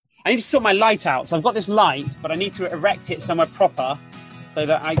I need to sort my light out. So I've got this light, but I need to erect it somewhere proper so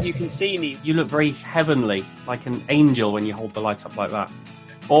that you can see me. You look very heavenly, like an angel when you hold the light up like that.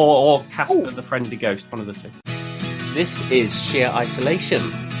 Or Casper the Friendly Ghost, one of the two. This is Sheer Isolation.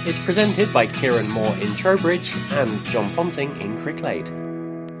 It's presented by Kieran Moore in Trowbridge and John Ponting in Cricklade.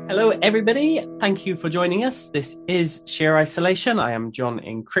 Hello, everybody. Thank you for joining us. This is Sheer Isolation. I am John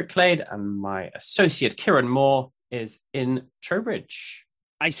in Cricklade, and my associate Kieran Moore is in Trowbridge.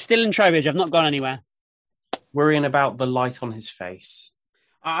 I'm still in Trowbridge. I've not gone anywhere. Worrying about the light on his face.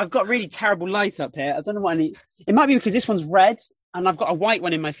 I've got really terrible light up here. I don't know what I need. It might be because this one's red, and I've got a white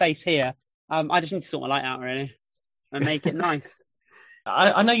one in my face here. I just need to sort my light out, really, and make it nice.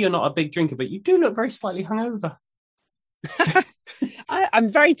 I know you're not a big drinker, but you do look very slightly hungover.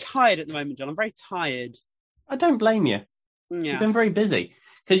 I'm very tired at the moment, John. I'm very tired. I don't blame you. Yes. You've been very busy.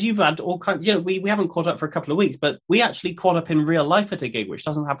 Because you've had all kinds, we haven't caught up for a couple of weeks, but we actually caught up in real life at a gig, which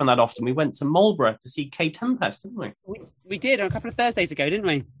doesn't happen that often. We went to Marlborough to see Kay Tempest, didn't we? We did a couple of Thursdays ago, didn't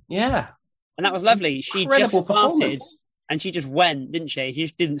we? Yeah. And that was lovely. She Incredible just started and she just went, didn't she? She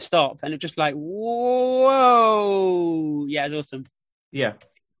just didn't stop. And it just like, whoa. Yeah, it was awesome. Yeah.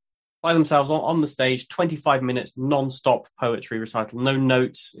 By themselves on the stage, 25 minutes, non-stop poetry recital, no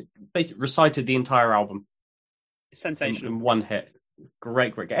notes. Basically recited the entire album. Sensational. In one hit.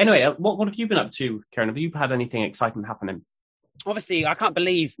 Great. Anyway, what have you been up to, Karen? Have you had anything exciting happening? Obviously, I can't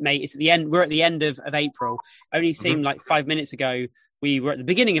believe, mate, it's at the end. We're at the end of April. Only seemed like 5 minutes ago we were at the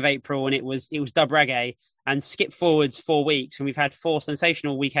beginning of April, and it was dub reggae. And skip forwards 4 weeks, and we've had 4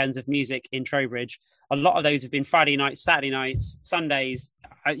 sensational weekends of music in Trowbridge. A lot of those have been Friday nights, Saturday nights, Sundays.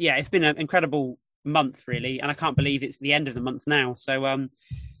 It's been an incredible month, really, and I can't believe it's the end of the month now. So,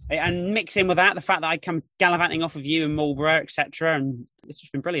 and mix in with that the fact that I come gallivanting off of you and Marlborough, etc., and it's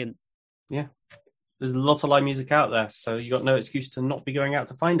just been brilliant. Yeah, there's lots of live music out there, so you got no excuse to not be going out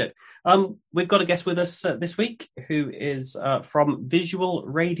to find it. We've got a guest with us this week who is from Visual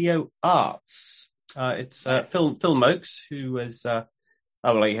Radio Arts. It's Phil Mokes, who is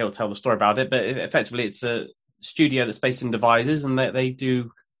he'll tell the story about it, but effectively it's a studio that's based in Devizes, and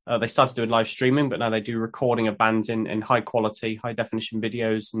they started doing live streaming, but now they do recording of bands in high quality, high definition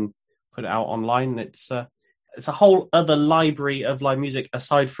videos and put it out online. It's a whole other library of live music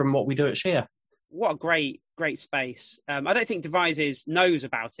aside from what we do at Sheer. What a great space. I don't think Devizes knows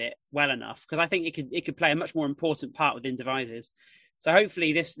about it well enough, because I think it could play a much more important part within Devizes. So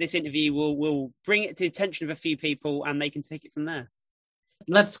hopefully this interview will bring it to the attention of a few people, and they can take it from there.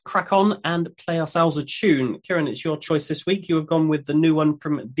 Let's crack on and play ourselves a tune. Kieran, it's your choice this week. You have gone with the new one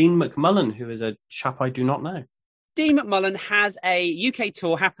from Dean McMullen, who is a chap I do not know. Dean McMullen has a UK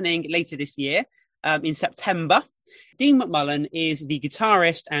tour happening later this year, in September. Dean McMullen is the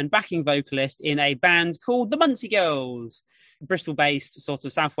guitarist and backing vocalist in a band called the Muncie Girls, Bristol-based sort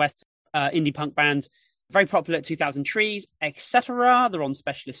of southwest indie punk band. Very popular at 2000 Trees, etc. They're on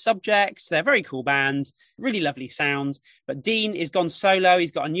Specialist Subjects. They're very cool bands, really lovely sounds. But Dean has gone solo. I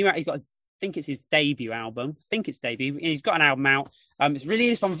think it's his debut album. He's got an album out. It's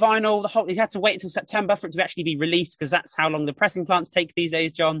released on vinyl. He's had to wait until September for it to actually be released, because that's how long the pressing plants take these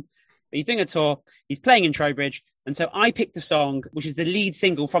days, John. But he's doing a tour. He's playing in Trowbridge. And so I picked a song, which is the lead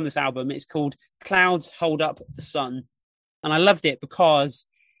single from this album. It's called Clouds Hold Up the Sun. And I loved it because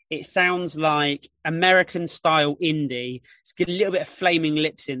it sounds like American-style indie. It's got a little bit of Flaming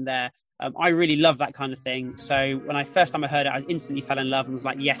Lips in there. I really love that kind of thing. So when I first time I heard it, I instantly fell in love and was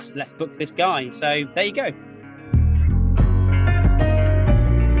like, yes, let's book this guy. So there you go.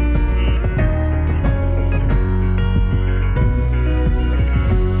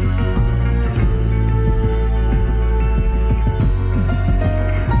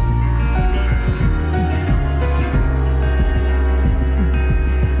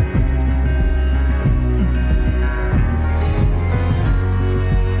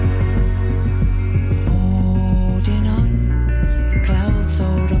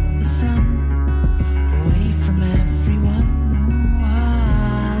 Hold up the sun away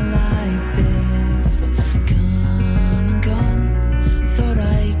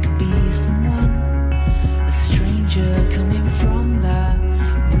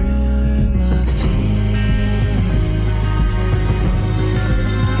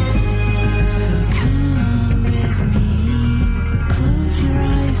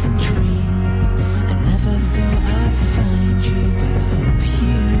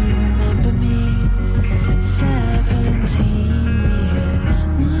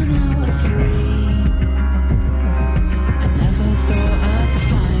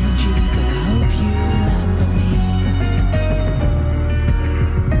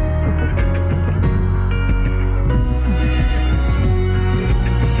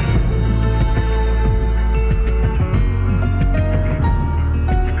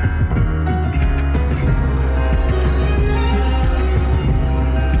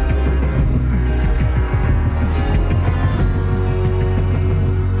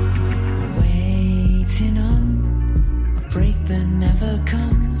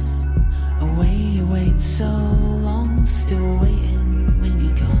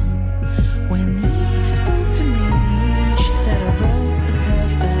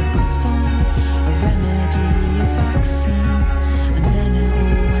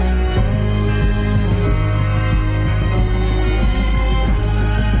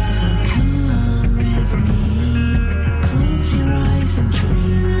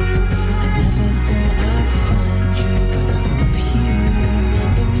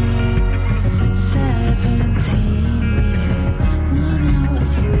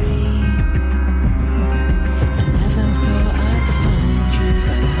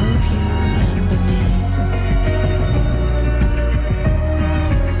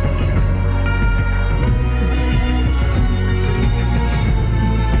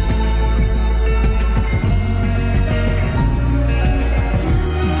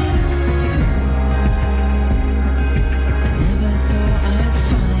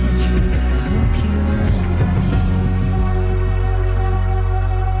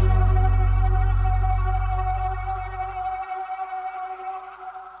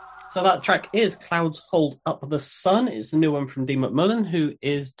So that track is Clouds Hold Up the Sun. It's the new one from Dean McMullen, who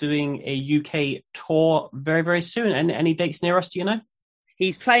is doing a UK tour very, very soon. Any dates near us, do you know?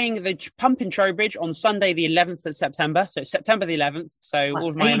 He's playing the Pump in Trowbridge on Sunday, the 11th of September. So it's September the 11th. So That's all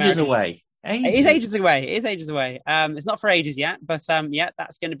of my ages American... away. It is ages away. It is ages away. It's not for ages yet, but yeah,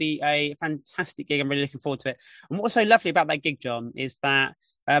 that's going to be a fantastic gig. I'm really looking forward to it. And what's so lovely about that gig, John, is that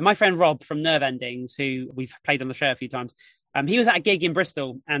my friend Rob from Nerve Endings, who we've played on the show a few times, he was at a gig in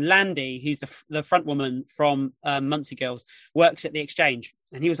Bristol, and Landy, who's the front woman from Muncie Girls, works at the Exchange,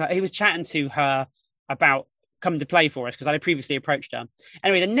 and he was chatting to her about coming to play for us because I had previously approached her.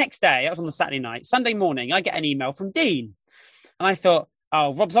 Anyway, the next day, that was on the Saturday night. Sunday morning, I get an email from Dean, and I thought,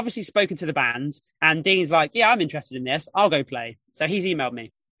 oh, Rob's obviously spoken to the band, and Dean's like, yeah, I'm interested in this. I'll go play. So he's emailed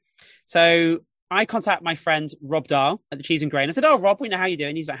me. So I contact my friend Rob Dahl at the Cheese and Grain. I said, oh, Rob, we know how you're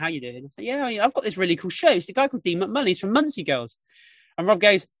doing. He's like, how you doing? I said, yeah, I've got this really cool show. It's a guy called Dean McMullen. He's from Muncie Girls. And Rob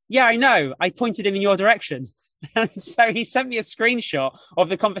goes, yeah, I know. I pointed him in your direction. And so he sent me a screenshot of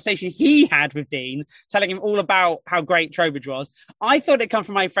the conversation he had with Dean, telling him all about how great Trowbridge was. I thought it'd come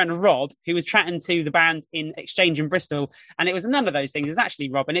from my friend Rob, who was chatting to the band in Exchange in Bristol. And it was none of those things. It was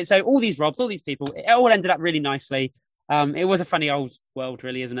actually Rob. And so all these Robs, all these people, it all ended up really nicely. It was a funny old world,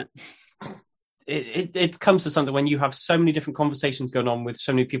 really, isn't it? It comes to something when you have so many different conversations going on with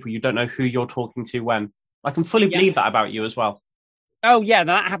so many people, you don't know who you're talking to when. I can fully believe that about you as well. Oh, yeah,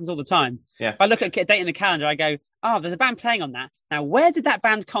 that happens all the time. Yeah. If I look at a date in the calendar, I go, oh, there's a band playing on that. Now, where did that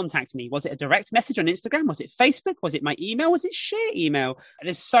band contact me? Was it a direct message on Instagram? Was it Facebook? Was it my email? Was it share email? And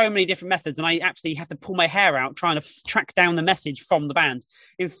there's so many different methods, and I absolutely have to pull my hair out trying to track down the message from the band.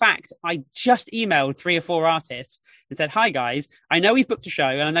 In fact, I just emailed 3 or 4 artists and said, hi, guys, I know we've booked a show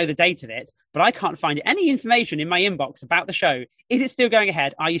and I know the date of it, but I can't find any information in my inbox about the show. Is it still going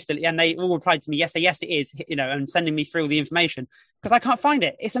ahead? Are you still? And they all replied to me, yes, it is, and sending me through all the information because I can't find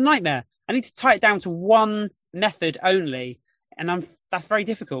it. It's a nightmare. I need to tie it down to one method only, and that's very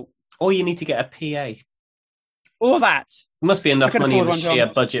difficult. Or you need to get a PA. All that. There must be enough money in the sheer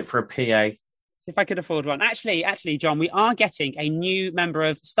budget for a PA. If I could afford one. Actually, John, we are getting a new member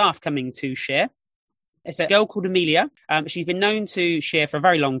of staff coming to Sheer. It's a girl called Amelia. She's been known to Sheer for a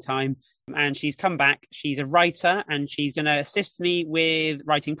very long time, and she's come back. She's a writer, and she's going to assist me with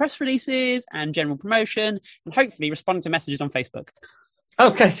writing press releases and general promotion, and hopefully responding to messages on Facebook.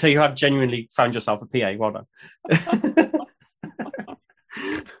 Okay, so you have genuinely found yourself a PA. Well done.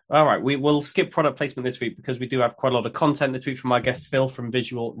 All right, we will skip product placement this week because we do have quite a lot of content this week from our guest Phil from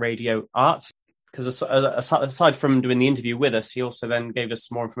Visual Radio Arts. Because aside from doing the interview with us, he also then gave us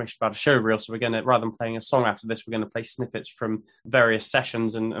some more information about a show reel. So we're going to, rather than playing a song after this, we're going to play snippets from various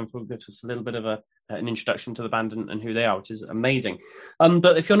sessions and give us a little bit of an introduction to the band and who they are, which is amazing.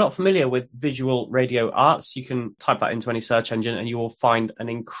 But if you're not familiar with Visual Radio Arts, you can type that into any search engine and you will find an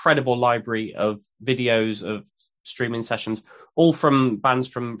incredible library of videos, of streaming sessions, all from bands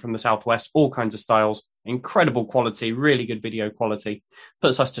from the Southwest, all kinds of styles, incredible quality, really good video quality.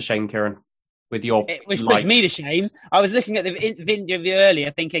 Puts us to shame, Kieran. Which puts me to shame. I was looking at the video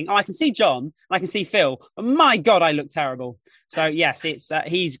earlier thinking, I can see John, and I can see Phil, but my God, I look terrible. So yes, it's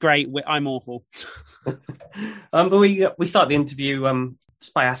he's great. I'm awful. But we start the interview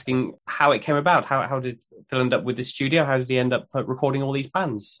just by asking how it came about. How did Phil end up with this studio? How did he end up recording all these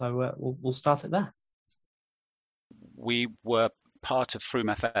bands? So we'll start it there. We were part of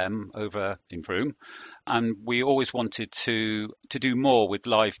Froome FM over in Froome, and we always wanted to do more with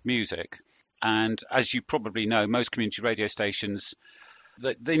live music. And as you probably know, most community radio stations,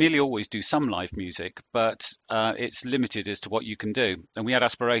 they nearly always do some live music, but it's limited as to what you can do. And we had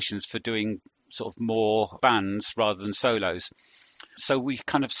aspirations for doing sort of more bands rather than solos. So we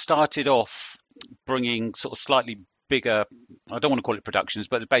kind of started off bringing sort of slightly bigger, I don't want to call it productions,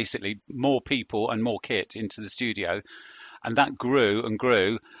 but basically more people and more kit into the studio. And that grew and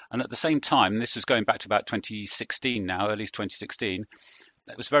grew. And at the same time, this was going back to about 2016 now, at least 2016,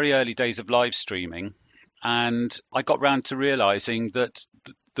 it was very early days of live streaming, and I got round to realising that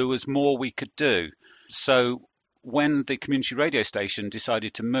there was more we could do. So when the community radio station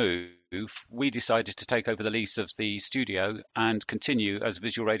decided to move, we decided to take over the lease of the studio and continue as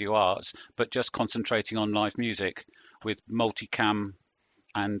Visual Radio Arts, but just concentrating on live music with multicam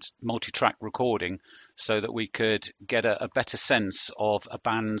and multi-track recording so that we could get a better sense of a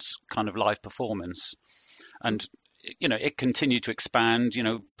band's kind of live performance. And it continued to expand,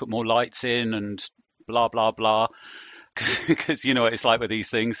 put more lights in and blah, blah, blah. Because, it's like with these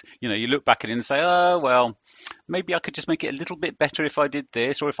things, you look back at it and say, oh, well, maybe I could just make it a little bit better if I did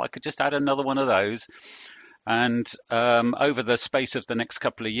this, or if I could just add another one of those. And over the space of the next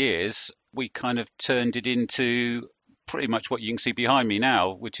couple of years, we kind of turned it into pretty much what you can see behind me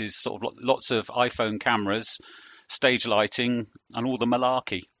now, which is sort of lots of iPhone cameras, stage lighting, and all the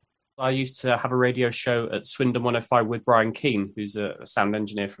malarkey. I used to have a radio show at Swindon 105 with Brian Keane, who's a sound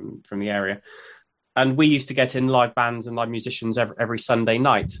engineer from the area. And we used to get in live bands and live musicians every Sunday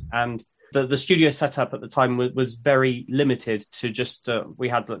night. And the studio setup at the time was very limited to just, we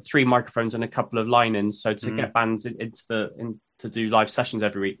had like 3 microphones and a couple of line-ins. So to get bands to do live sessions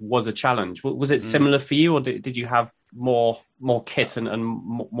every week was a challenge. Was it similar for you, or did you have more kit and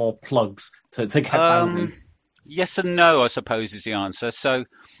more plugs to get bands in? Yes and no, I suppose, is the answer. So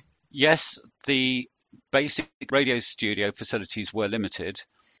yes, the basic radio studio facilities were limited,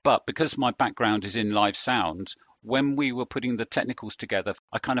 but because my background is in live sound, when we were putting the technicals together,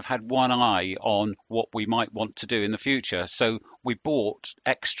 I kind of had one eye on what we might want to do in the future. So we bought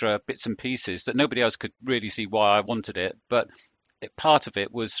extra bits and pieces that nobody else could really see why I wanted it, but part of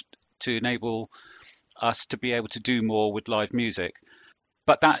it was to enable us to be able to do more with live music.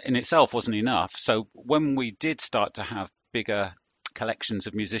 But that in itself wasn't enough. So when we did start to have bigger collections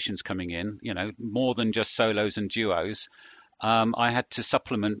of musicians coming in, more than just solos and duos, I had to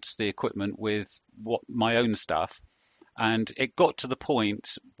supplement the equipment with my own stuff. And it got to the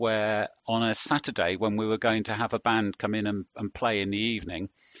point where on a Saturday, when we were going to have a band come in and play in the evening,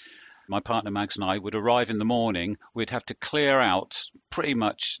 my partner Mags and I would arrive in the morning. We'd have to clear out pretty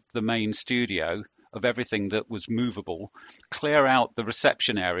much the main studio of everything that was movable, clear out the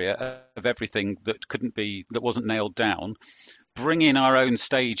reception area of everything that wasn't nailed down, bring in our own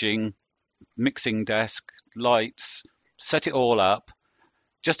staging, mixing desk, lights, set it all up,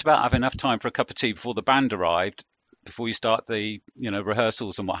 just about have enough time for a cup of tea before the band arrived, before you start the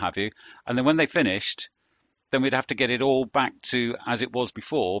rehearsals and what have you. And then when they finished, then we'd have to get it all back to as it was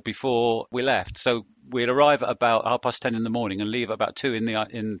before we left. So we'd arrive at about 10:30 in the morning and leave at about 2 in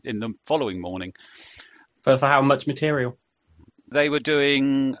the following morning. For how much material? They were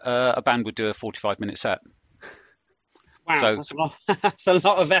doing a band would do a 45-minute set. Wow, so, that's a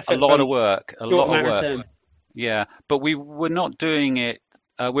lot of effort. A lot of work. Term. Yeah, but we were not doing it.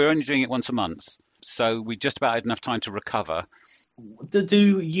 We were only doing it once a month, so we just about had enough time to recover.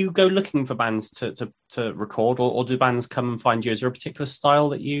 Do you go looking for bands to record, or do bands come and find you? Is there a particular style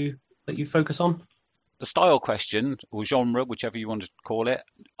that you focus on? The style question, or genre, whichever you want to call it,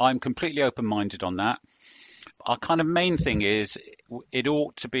 I'm completely open-minded on that. Our kind of main thing is it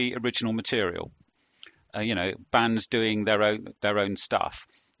ought to be original material. Bands doing their own stuff.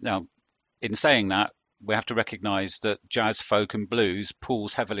 Now, in saying that, we have to recognise that jazz, folk, and blues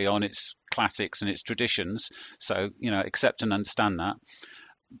pulls heavily on its classics and its traditions. So, accept and understand that.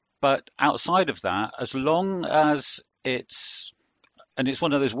 But outside of that, as long as it's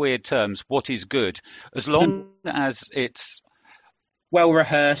one of those weird terms, what is good? As long as it's well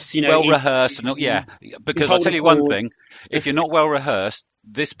rehearsed, rehearsed, because I'll tell you one thing: if you're not well rehearsed,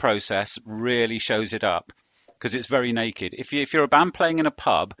 this process really shows it up, because it's very naked. If you're a band playing in a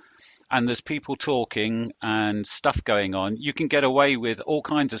pub and there's people talking and stuff going on, you can get away with all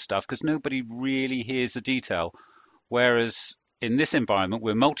kinds of stuff because nobody really hears the detail. Whereas in this environment,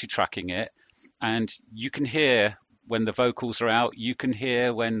 we're multi-tracking it, and you can hear when the vocals are out, you can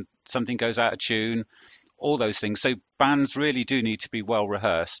hear when something goes out of tune, all those things. So bands really do need to be well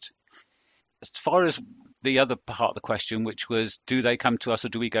rehearsed. As far as the other part of the question, which was, do they come to us or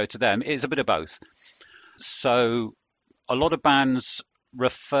do we go to them? It's a bit of both. So a lot of bands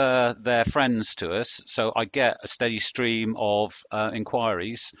refer their friends to us. So I get a steady stream of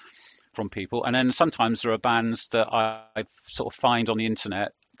inquiries from people. And then sometimes there are bands that I sort of find on the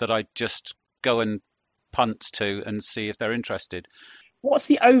internet that I just go and punt to and see if they're interested. What's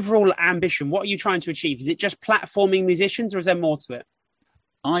the overall ambition? What are you trying to achieve? Is it just platforming musicians, or is there more to it?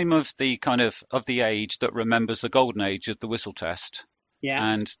 I'm of the the age that remembers the golden age of the Whistle Test. Yeah.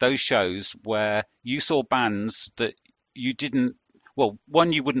 And those shows where you saw bands that you didn't, well,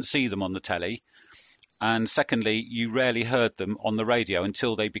 one, you wouldn't see them on the telly, and secondly, you rarely heard them on the radio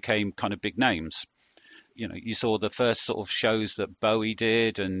until they became kind of big names. You saw the first sort of shows that Bowie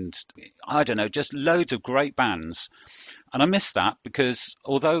did, and I don't know, just loads of great bands. And I miss that because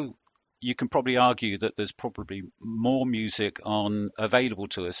although you can probably argue that there's probably more music available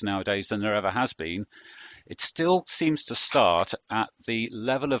to us nowadays than there ever has been, it still seems to start at the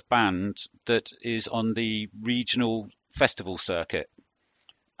level of band that is on the regional festival circuit.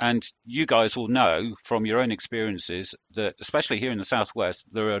 And you guys will know from your own experiences that, especially here in the Southwest,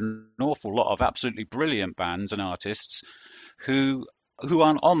 there are an awful lot of absolutely brilliant bands and artists who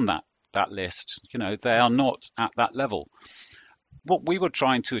aren't on that list. They are not at that level. What we were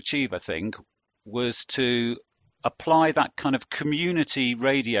trying to achieve, I think, was to apply that kind of community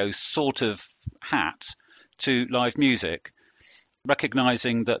radio sort of hat to live music,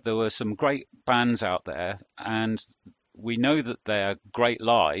 recognizing that there were some great bands out there, and we know that they're great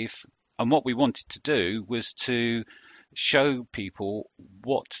live. And what we wanted to do was to show people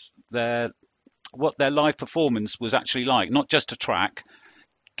what their live performance was actually like, not just a track,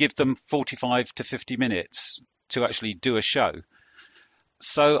 give them 45 to 50 minutes to actually do a show.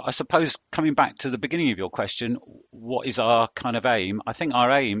 So I suppose coming back to the beginning of your question, what is our kind of aim? I think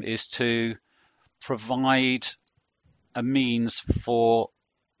our aim is to provide a means for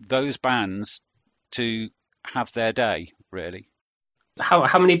those bands to have their day, really.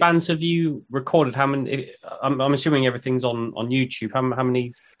 How many bands have you recorded? How many? I'm assuming everything's on YouTube. How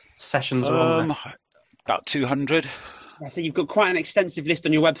many sessions are on there? About 200. So you've got quite an extensive list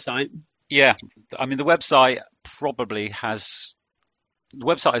on your website. Yeah, I mean the website probably has. The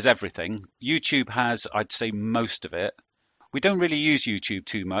website has everything. YouTube has, I'd say, most of it. We don't really use YouTube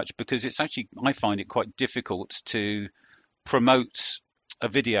too much because it's actually, I find it quite difficult to promote a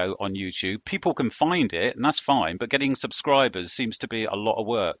video on YouTube. People can find it and that's fine, but getting subscribers seems to be a lot of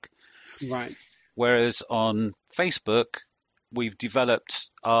work. Right. Whereas on Facebook, we've developed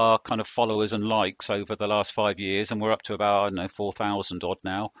our kind of followers and likes over the last 5 years, and we're up to about, I don't know, 4,000 odd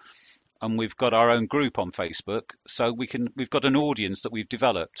now. And we've got our own group on Facebook, so we've got an audience that we've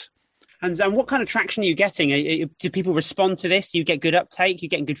developed. And what kind of traction are you getting? Do people respond to this? Do you get good uptake? You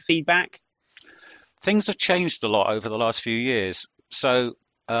getting good feedback? Things have changed a lot over the last few years. So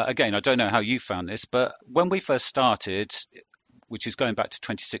again, I don't know how you found this, but when we first started, which is going back to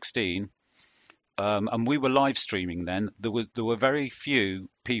 2016, and we were live streaming then, there were very few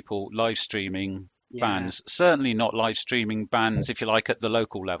people live streaming bands, certainly not live streaming bands, if you like, at the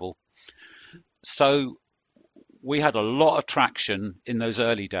local level. So we had a lot of traction in those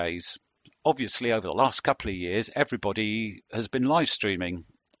early days. Obviously, over the last couple of years, everybody has been live streaming,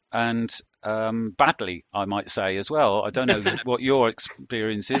 and badly, I might say, as well. I don't know what your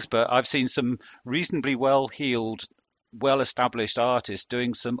experience is, but I've seen some reasonably well-heeled, well-established artists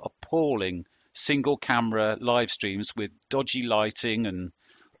doing some appalling single-camera live streams with dodgy lighting and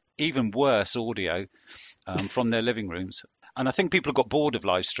even worse audio from their living rooms. And I think people have got bored of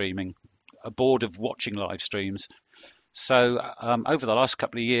live streaming, bored of watching live streams. So over the last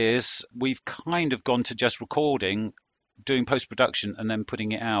couple of years, we've kind of gone to just recording, doing post-production, and then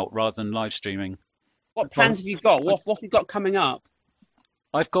putting it out rather than live streaming. What plans have you got? What have you got coming up?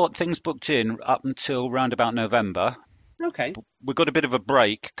 I've got things booked in up until round about November. Okay. We've got a bit of a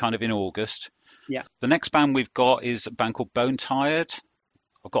break kind of in August. Yeah. The next band we've got is a band called Bone Tired.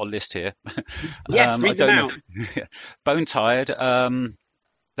 I've got a list here. Yes, read them out. Bone Tired.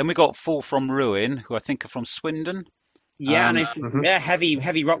 Then we got Fall from Ruin, who I think are from Swindon. Yeah, they're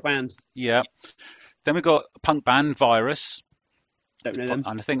heavy rock band. Yeah. Then we got a punk band, Virus. Don't know them.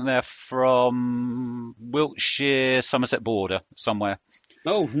 And I think they're from Wiltshire, Somerset border, somewhere.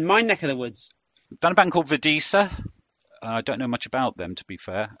 Oh, my neck of the woods. Then a band called Vidisa. I don't know much about them, to be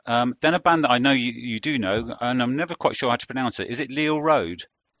fair. Then a band that I know you do know, and I'm never quite sure how to pronounce it. Is it Lille Road?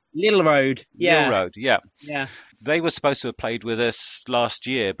 Little Road, yeah. Lille Road, yeah. Yeah. They were supposed to have played with us last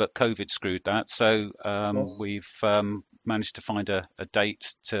year, but COVID screwed that. So we've managed to find a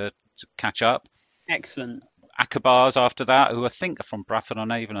date to catch up. Excellent. Akabars after that, who I think are from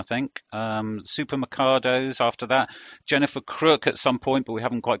Bradford-on-Avon, I think. Super Mikados after that. Jennifer Crook at some point, but we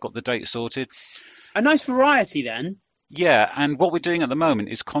haven't quite got the date sorted. A nice variety then. Yeah, and what we're doing at the moment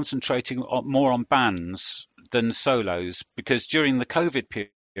is concentrating more on bands than solos, because during the COVID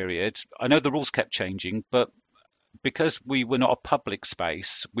period, I know the rules kept changing, but because we were not a public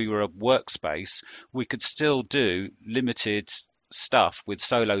space, we were a workspace, we could still do limited stuff with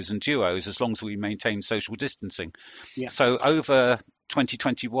solos and duos as long as we maintain social distancing. Yeah. So over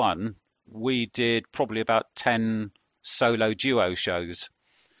 2021, we did probably about 10 solo duo shows,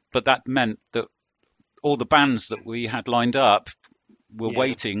 but that meant that all the bands that we had lined up were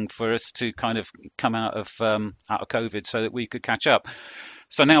waiting for us to kind of come out of COVID so that we could catch up.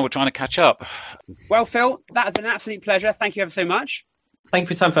 So now we're trying to catch up. Well, Phil, that has been an absolute pleasure. Thank you ever so much. Thank you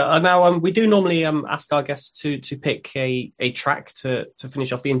for your time, Phil. Now, we do normally ask our guests to pick a track to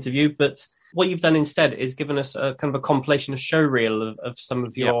finish off the interview, but what you've done instead is given us a kind of a compilation, a show reel of some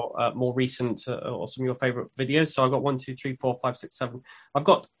of your more recent or some of your favourite videos. So I've got 1, 2, 3, 4, 5, 6, 7. I've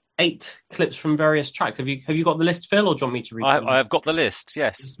got 8 clips from various tracks. Have you got the list, Phil, or do you want me to read them? I've got the list,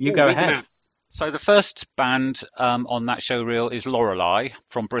 yes. You go ahead. So the first band on that show reel is Lorelei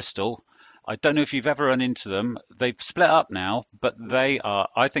from Bristol. I don't know if you've ever run into them. They've split up now, but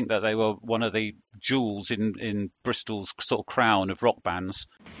I think that they were one of the jewels in Bristol's sort of crown of rock bands.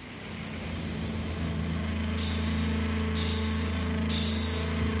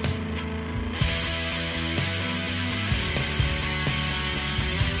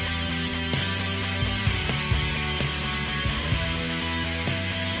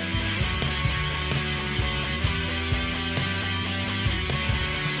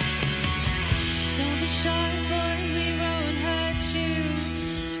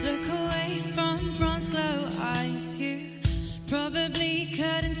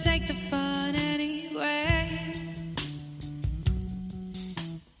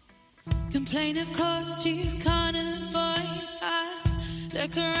 complain, of course you can't avoid us.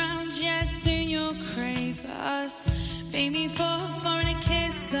 Look around, yes, soon you'll crave us. Make me fall for a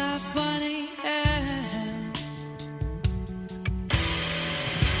kiss at 1 a.m.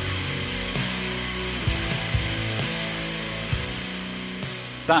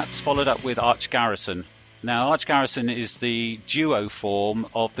 That's followed up with Arch Garrison. Now, Arch Garrison is the duo form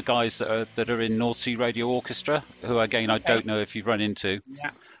of the guys that are in North Sea Radio Orchestra, who, again, I don't know if you've run into.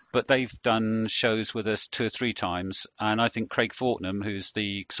 Yeah. But they've done shows with us 2 or 3 times. And I think Craig Fortnum, who's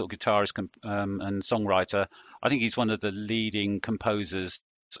the sort of guitarist and songwriter, I think he's one of the leading composers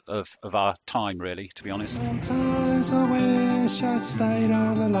of our time, really, to be honest. Sometimes I wish I'd stayed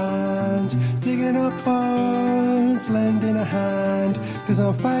on the land, digging up bones, lending a hand, 'cause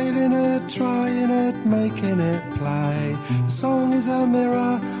I'm failing at trying at making it play. The song is a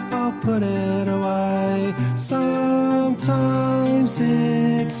mirror, I'll put it away. Sometimes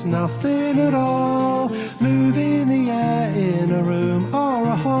it's nothing at all, moving the air in a room or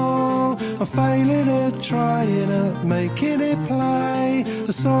a hall. I'm failing at trying at making it play.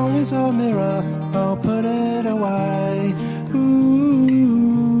 The song is a mirror, I'll put it away. Ooh.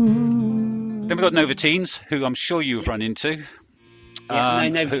 Then we've got Nova Teens, who I'm sure you've run into. Yeah, I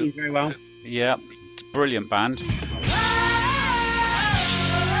know Nova Teens very well. Yeah, brilliant band.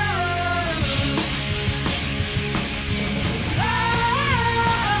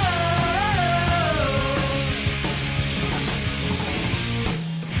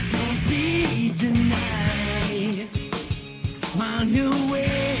 Denied on your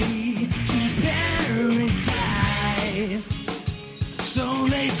way to paradise. So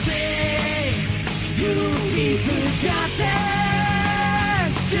they say you'll be forgotten,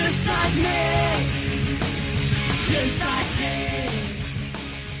 just like me, just like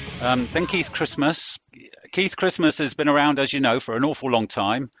me. Then Keith Christmas. Keith Christmas has been around, as you know, for an awful long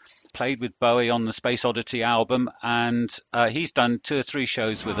time. Played with Bowie on the Space Oddity album, and he's done 2 or 3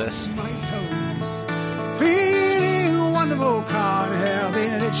 shows with us. Feeling wonderful, can't help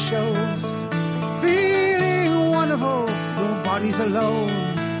it, it shows. Feeling wonderful, nobody's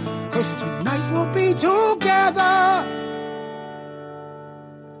alone, 'cause tonight we'll be together.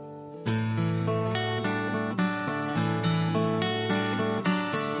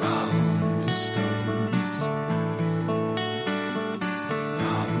 Round the stones,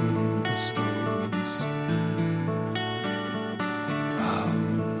 round the stones,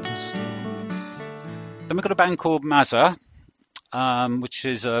 round the stones. Then we've got a band called Mazza, which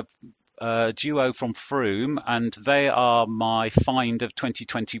is a duo from Froome, and they are my find of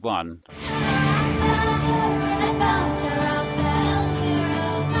 2021.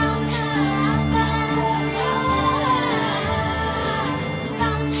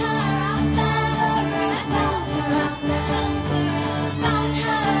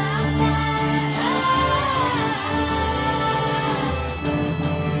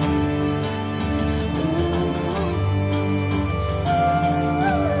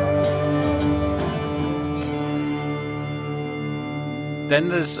 Then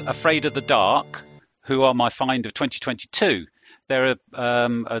there's Afraid of the Dark, who are my find of 2022. They're a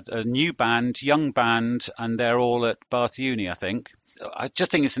new band, young band, and they're all at Bath Uni, I think. I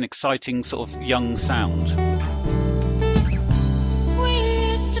just think it's an exciting sort of young sound. We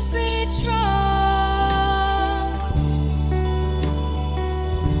used to be drunk.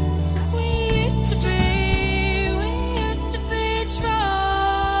 We used to be drunk.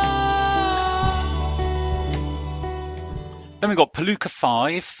 Then we've got Palooka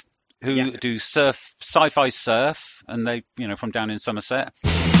 5, who do sci-fi surf, and they, from down in Somerset.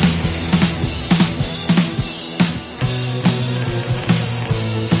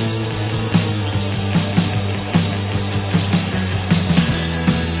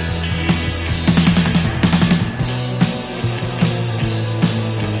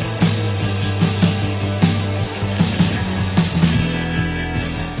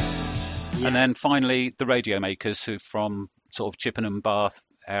 And then finally, the Radio Makers, who from sort of Chippenham, Bath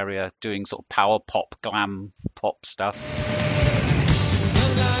area, doing sort of power pop, glam pop stuff. The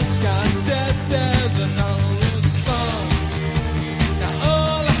night's gone dead, there's no response. Now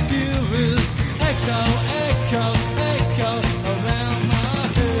all I hear is echo, echo, echo around my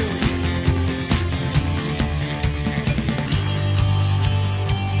head.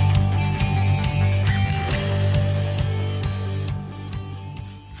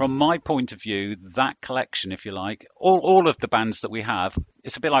 From my point of view, that collection, if you like, all of the bands that we have,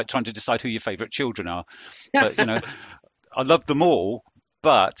 it's a bit like trying to decide who your favourite children are. But, I love them all,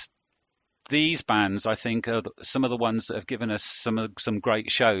 but these bands, I think, are some of the ones that have given us some great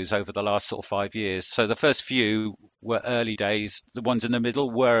shows over the last sort of 5 years. So the first few were early days. The ones in the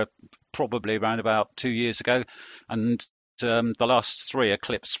middle were probably around about 2 years ago. And the last three are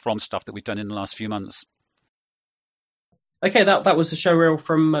clips from stuff that we've done in the last few months. Okay, that was the show reel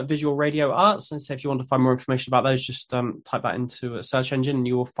from Visual Radio Arts. And so if you want to find more information about those, just type that into a search engine and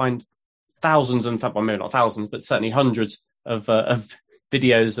you will find thousands, in fact, well, maybe not thousands, but certainly hundreds of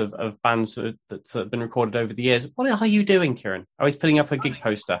videos of bands that have been recorded over the years. What are you doing, Kieran? Oh, he's putting up a gig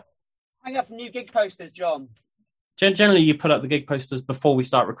poster. I have new gig posters, John. Generally, you put up the gig posters before we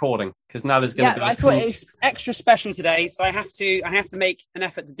start recording, because now there's going to be... I thought it was extra special today, so I have to make an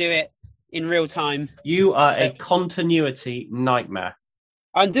effort to do it in real time. You are a continuity nightmare.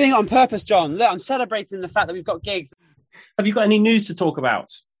 I'm doing it on purpose, John. Look, I'm celebrating the fact that we've got gigs. Have you got any news to talk about?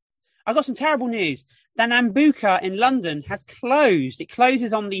 I've got some terrible news. The Nambucca in London has closed. It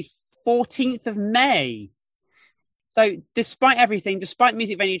closes on the 14th of May. So despite everything, despite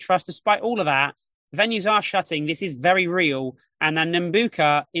Music Venue Trust, despite all of that, venues are shutting. This is very real. And the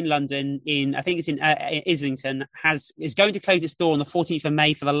Nambucca in London, I think it's in Islington, is going to close its door on the 14th of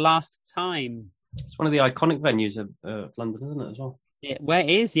May for the last time. It's one of the iconic venues of London, isn't it, as well? Where it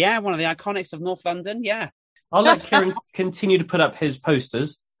is, yeah. One of the iconics of North London, yeah. I'll let Kieran continue to put up his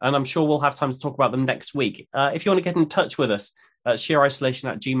posters, and I'm sure we'll have time to talk about them next week. If you want to get in touch with us,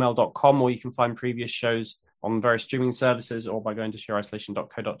 sheerisolation@gmail.com, or you can find previous shows on various streaming services or by going to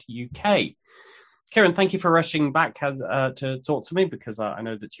sheerisolation.co.uk. Kieran, thank you for rushing back to talk to me, because I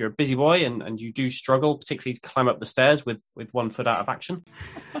know that you're a busy boy and you do struggle, particularly to climb up the stairs with 1 foot out of action.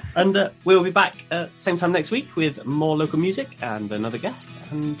 And we'll be back same time next week with more local music and another guest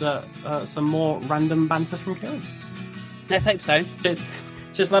and some more random banter from Kieran. Let's hope so.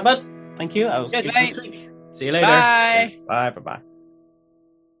 Cheers, lad, bud. Thank you. Cheers, mate. See you later. Bye. Bye. Bye.